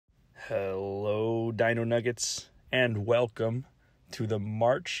Hello, Dino Nuggets, and welcome to the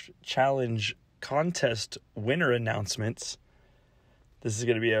March Challenge contest winner announcements. This is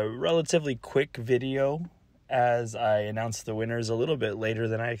going to be a relatively quick video as I announced the winners a little bit later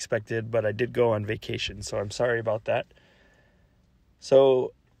than I expected, but I did go on vacation, so I'm sorry about that.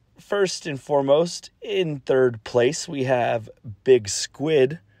 So, first and foremost, in third place, we have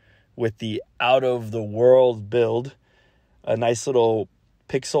bigsquld with the out-of-the-world build. A nice little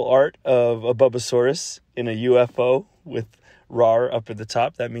pixel art of a Bulbasaurus in a UFO with RAR up at the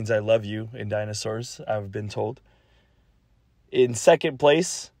top. That means I love you in dinosaurs, I've been told. In second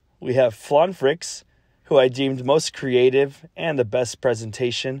place, we have Flonfrix, who I deemed most creative and the best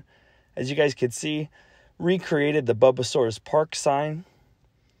presentation. As you guys can see, recreated the Bulbasaurus Park sign.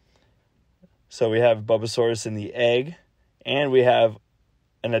 So we have Bulbasaurus in the egg, and we have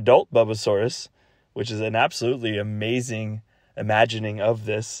an adult Bulbasaurus, which is an absolutely amazing imagining of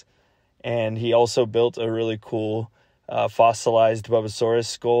this. And he also built a really cool fossilized Bulbasaurus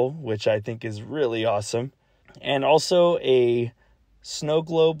skull, which I think is really awesome. And also a snow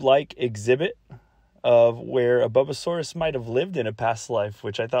globe-like exhibit of where a Bulbasaurus might have lived in a past life,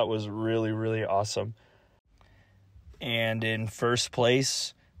 which I thought was really, really awesome. And in first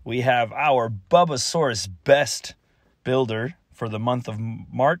place, we have our Bulbasaurus best builder for the month of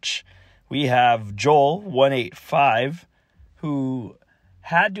March. We have Joel185, who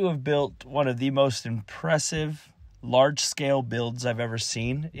had to have built one of the most impressive large-scale builds I've ever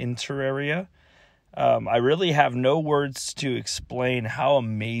seen in Terraria. I really have no words to explain how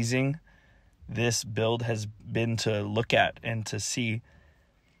amazing this build has been to look at and to see.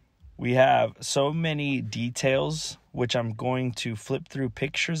 We have so many details, which I'm going to flip through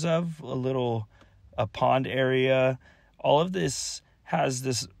pictures of. A pond area. All of this has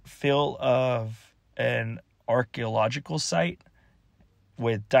this feel of an archaeological site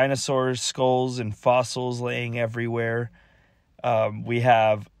with dinosaur skulls and fossils laying everywhere. We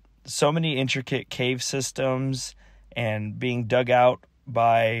have so many intricate cave systems and being dug out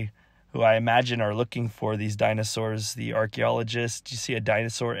by who I imagine are looking for these dinosaurs, the archaeologists. You see a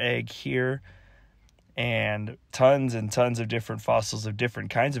dinosaur egg here and tons of different fossils of different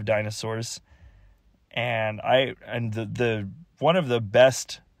kinds of dinosaurs. And the one of the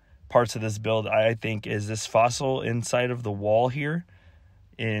best parts of this build, I think, is this fossil inside of the wall here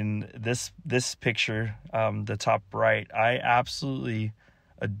in this picture, the top right. I absolutely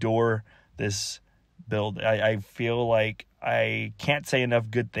adore this build. I feel like I can't say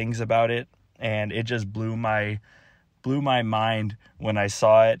enough good things about it, and it just blew my mind when I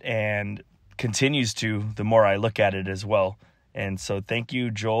saw it, and continues to the more I look at it as well. And so thank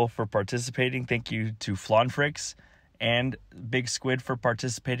you, Joel, for participating. Thank you to Flonfrix and bigsquld for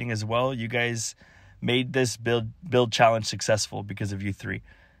participating as well. You guys made this build challenge successful because of you three.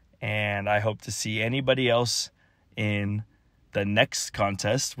 And I hope to see anybody else in the next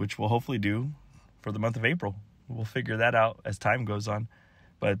contest, which we'll hopefully do for the month of April. We'll figure that out as time goes on.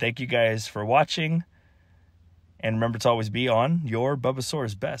 But thank you guys for watching. And remember to always be on your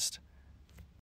Bulbasaurus best.